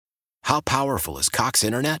How powerful is Cox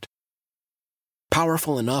Internet?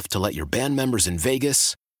 Powerful enough to let your band members in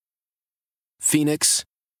Vegas, Phoenix,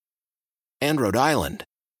 and Rhode Island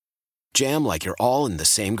jam like you're all in the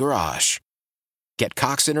same garage. Get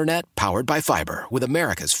Cox Internet powered by fiber with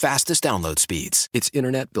America's fastest download speeds. It's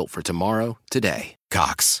internet built for tomorrow, today.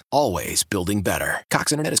 Cox, always building better.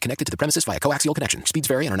 Cox Internet is connected to the premises via coaxial connection. Speeds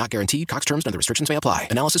vary and are not guaranteed. Cox terms and other restrictions may apply.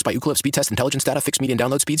 Analysis by Ookla Speed Test Intelligence Data. Fixed median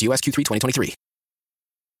download speeds. US Q3 2023.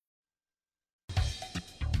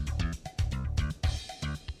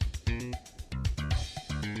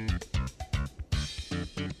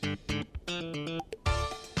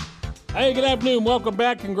 Hey, good afternoon. Welcome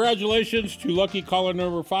back. Congratulations to lucky caller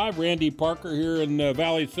number 5, Randy Parker here in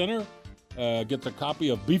Valley Center. Gets a copy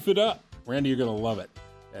of Beef It Up. Randy, you're going to love it.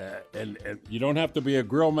 And you don't have to be a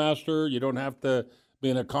grill master. You don't have to be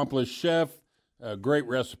an accomplished chef. Great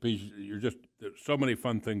recipes. There's so many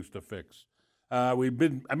fun things to fix. I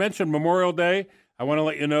mentioned Memorial Day. I want to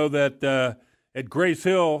let you know that at Grace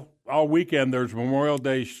Hill all weekend there's Memorial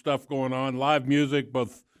Day stuff going on. Live music,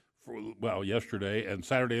 both yesterday and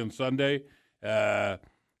Saturday and Sunday. Go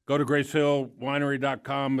to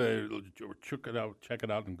GraceHillWinery.com. Check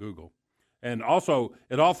it out in Google. And also,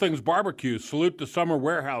 at All Things Barbecue, Salute the Summer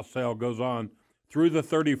Warehouse Sale goes on through the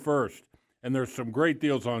 31st. And there's some great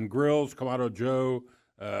deals on grills, Kamado Joe.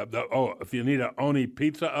 If you need an Oni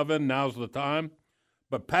pizza oven, now's the time.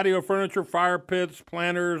 But patio furniture, fire pits,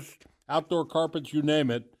 planters, outdoor carpets, you name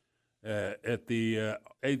it, at the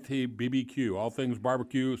ATBBQ, All Things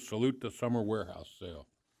Barbecue, Salute the Summer Warehouse Sale.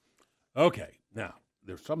 Okay, now,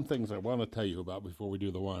 there's some things I want to tell you about before we do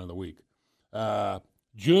the Wine of the Week.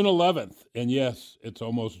 June 11th, and yes, it's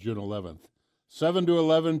almost June 11th, 7 to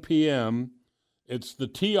 11 p.m., it's the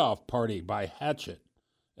Tee-Off Party by Hatchet,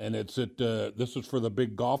 and it's at, this is for the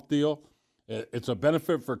big golf deal. It's a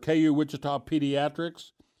benefit for KU Wichita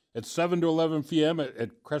Pediatrics. It's 7 to 11 p.m.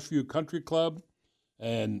 at Crestview Country Club,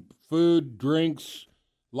 and food, drinks,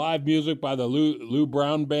 live music by the Lou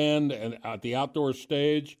Brown Band and at the outdoor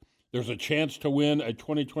stage. There's a chance to win a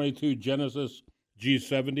 2022 Genesis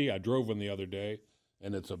G70. I drove one the other day,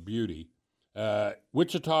 and it's a beauty.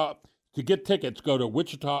 Wichita, to get tickets, go to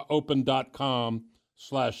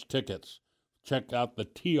wichitaopen.com/tickets. Check out the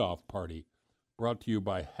Tee-Off Party, brought to you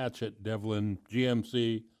by Hatchet, Devlin,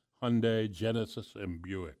 GMC, Hyundai, Genesis, and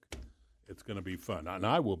Buick. It's going to be fun, and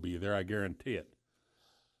I will be there, I guarantee it.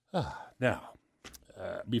 Now,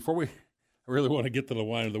 before I really want to get to the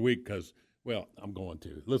Wine of the Week because, well, I'm going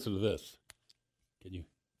to. Listen to this. Can you?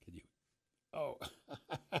 Oh,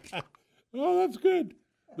 oh, that's good.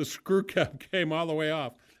 The screw cap came all the way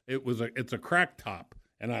off. It's a crack top,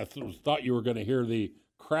 and I thought you were going to hear the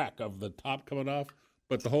crack of the top coming off,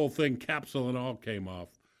 but the whole thing, capsule and all, came off.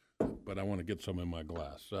 But I want to get some in my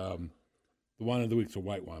glass. The Wine of the Week's a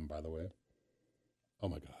white wine, by the way. Oh,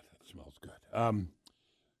 my God, that smells good.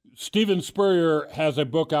 Steven Spurrier has a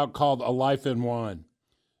book out called A Life in Wine.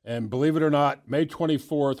 And believe it or not, May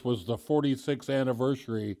 24th was the 46th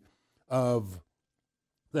anniversary of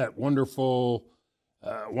that wonderful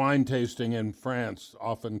wine tasting in France,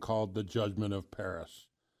 often called the Judgment of Paris,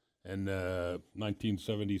 in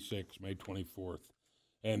 1976, May 24th.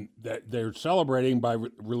 And they're celebrating by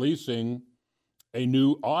releasing a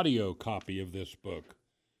new audio copy of this book.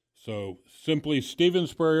 So simply Steven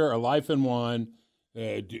Spurrier, A Life in Wine.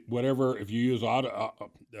 Whatever, if you use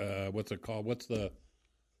what's it called? What's the,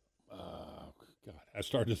 God, I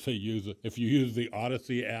started to say if you use the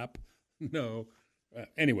Odyssey app. No.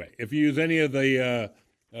 Anyway, if you use any of the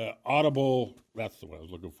Audible, that's the one I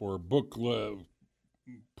was looking for, book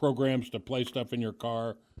programs to play stuff in your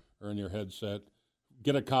car or in your headset,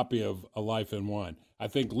 get a copy of A Life in Wine. I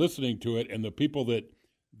think listening to it and the people that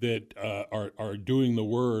are doing the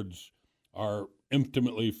words are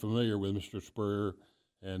intimately familiar with Mr. Spurrier,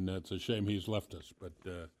 and it's a shame he's left us, but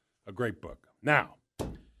a great book. Now,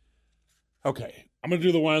 okay, I'm going to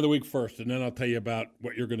do the Wine of the Week first, and then I'll tell you about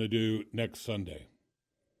what you're going to do next Sunday.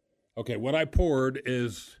 Okay, what I poured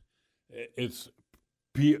it's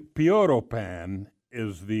Pieropan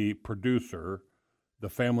is the producer. The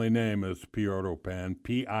family name is Pieropan,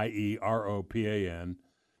 Pieropan.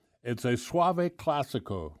 It's a Soave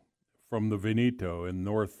Classico from the Veneto in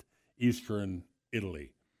northeastern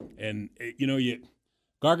Italy. And,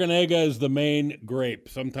 Garganega is the main grape.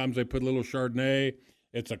 Sometimes they put a little Chardonnay.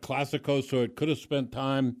 It's a Classico, so it could have spent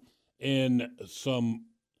time in some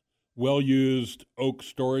well-used oak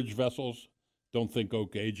storage vessels. Don't think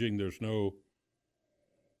oak aging. There's no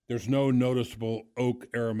noticeable oak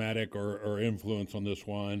aromatic or influence on this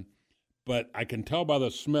wine. But I can tell by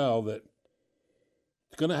the smell that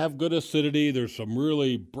it's going to have good acidity. There's some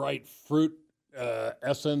really bright fruit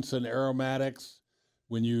essence and aromatics.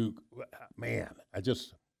 When you, man,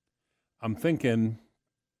 I'm thinking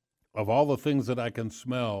of all the things that I can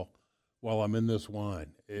smell while I'm in this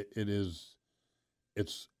wine. It's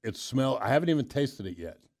smell. I haven't even tasted it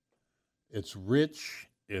yet. It's rich.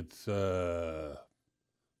 It's, man.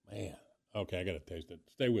 Okay, I got to taste it.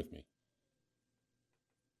 Stay with me.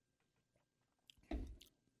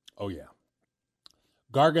 Oh, yeah.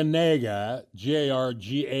 Garganega,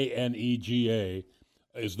 Garganega,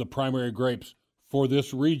 is the primary grapes for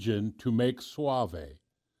this region to make Soave.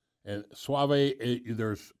 And Soave,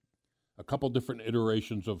 there's a couple different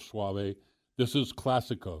iterations of Soave. This is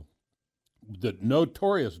Classico. The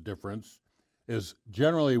notorious difference is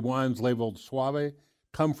generally wines labeled Soave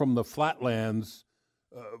come from the flatlands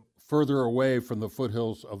further away from the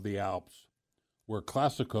foothills of the Alps, where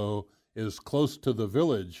Classico is close to the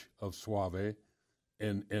village of Soave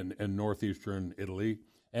in northeastern Italy.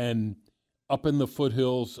 And up in the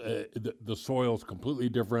foothills, the soil is completely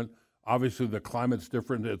different. Obviously, the climate's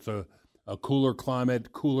different. It's a cooler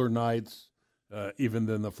climate, cooler nights, even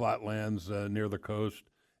than the flatlands near the coast.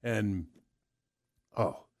 And,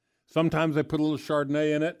 sometimes they put a little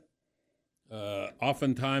Chardonnay in it.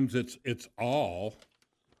 Oftentimes, it's all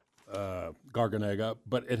Garganega,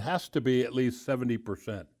 but it has to be at least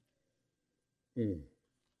 70%.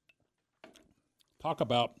 Talk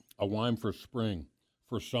about a wine for spring,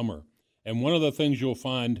 for summer. And one of the things you'll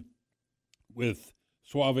find with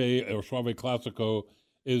Soave or Soave Classico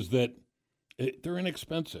is that they're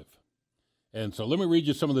inexpensive. And so let me read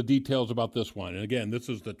you some of the details about this wine. And again, this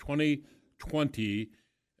is the 2020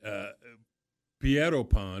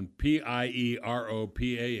 Pieropan,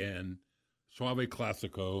 Pieropan, Soave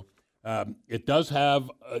Classico. It does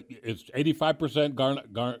have, it's 85%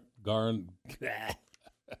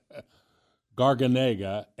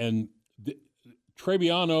 Garganega, and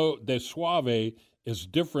Trebbiano de Soave is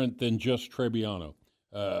different than just Trebbiano.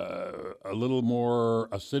 A little more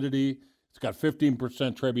acidity. It's got 15%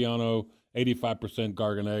 Trebbiano, 85%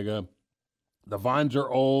 Garganega. The vines are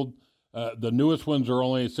old. The newest ones are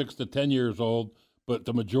only 6 to 10 years old, but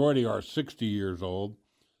the majority are 60 years old.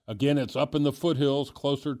 Again, it's up in the foothills,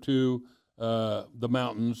 closer to the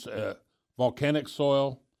mountains. Volcanic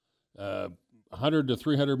soil, 100 to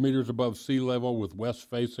 300 meters above sea level with west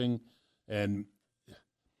facing, and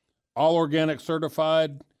all organic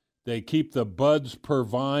certified. They keep the buds per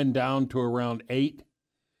vine down to around 8.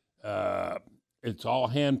 It's all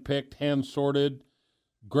hand-picked, hand-sorted.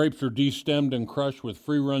 Grapes are destemmed and crushed with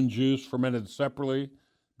free-run juice fermented separately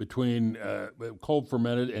between cold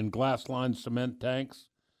fermented and glass-lined cement tanks.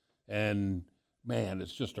 And, man,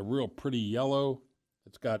 it's just a real pretty yellow.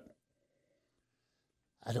 It's got,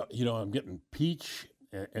 I'm getting peach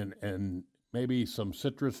and maybe some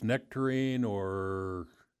citrus nectarine or,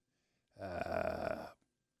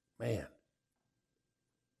 man.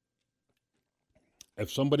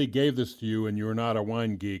 If somebody gave this to you and you're not a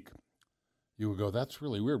wine geek, you would go, that's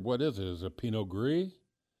really weird. What is it? Is it Pinot Gris?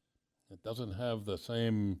 It doesn't have the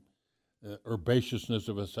same herbaceousness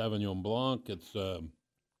of a Sauvignon Blanc.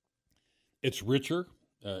 It's richer.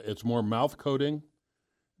 It's more mouth coating.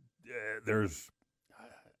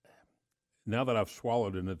 Now that I've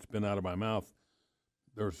swallowed it and it's been out of my mouth,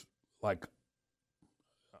 there's like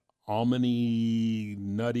almondy,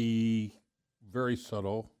 nutty, very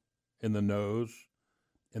subtle in the nose.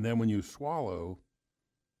 And then when you swallow,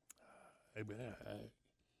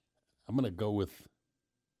 I'm going to go with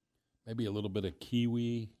maybe a little bit of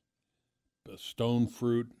kiwi, stone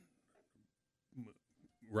fruit,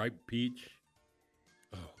 ripe peach.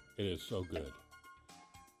 Oh, it is so good.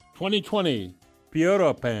 2020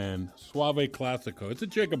 Pieropan Soave Classico. It's a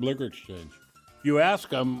Jacob Liquor Exchange. You ask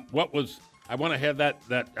them I want to have that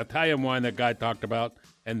Italian wine that guy talked about,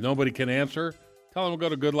 and nobody can answer. Tell them to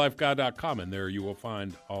go to goodlifeguy.com, and there you will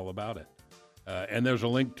find all about it. And there's a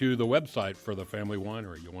link to the website for the family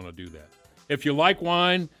winery. You want to do that. If you like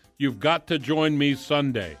wine, you've got to join me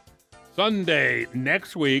Sunday. Sunday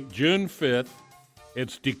next week, June 5th,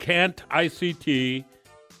 it's Decant ICT,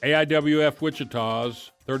 AIWF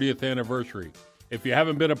Wichita's 30th anniversary. If you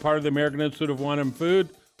haven't been a part of the American Institute of Wine and Food,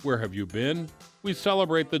 where have you been? We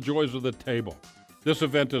celebrate the joys of the table. This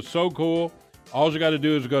event is so cool. All you got to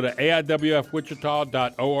do is go to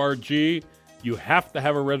aiwfwichita.org. You have to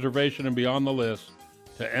have a reservation and be on the list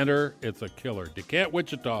to enter. It's a killer. Decant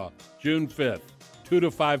Wichita, June 5th, 2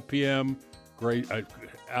 to 5 p.m. Great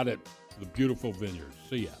out at the beautiful vineyards.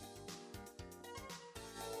 See ya.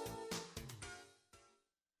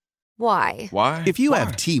 Why? Why? If you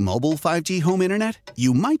have T-Mobile 5G home internet,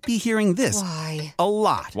 you might be hearing this Why? a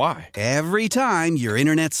lot. Why? Every time your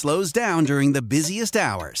internet slows down during the busiest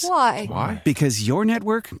hours. Why? Why? Because your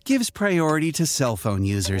network gives priority to cell phone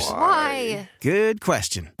users. Why? Good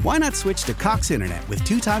question. Why not switch to Cox Internet with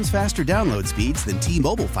 2 times faster download speeds than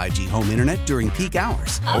T-Mobile 5G home internet during peak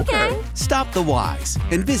hours? Okay. Stop the whys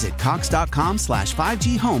and visit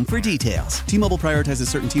cox.com/5G home for details. T-Mobile prioritizes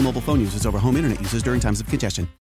certain T-Mobile phone users over home internet users during times of congestion.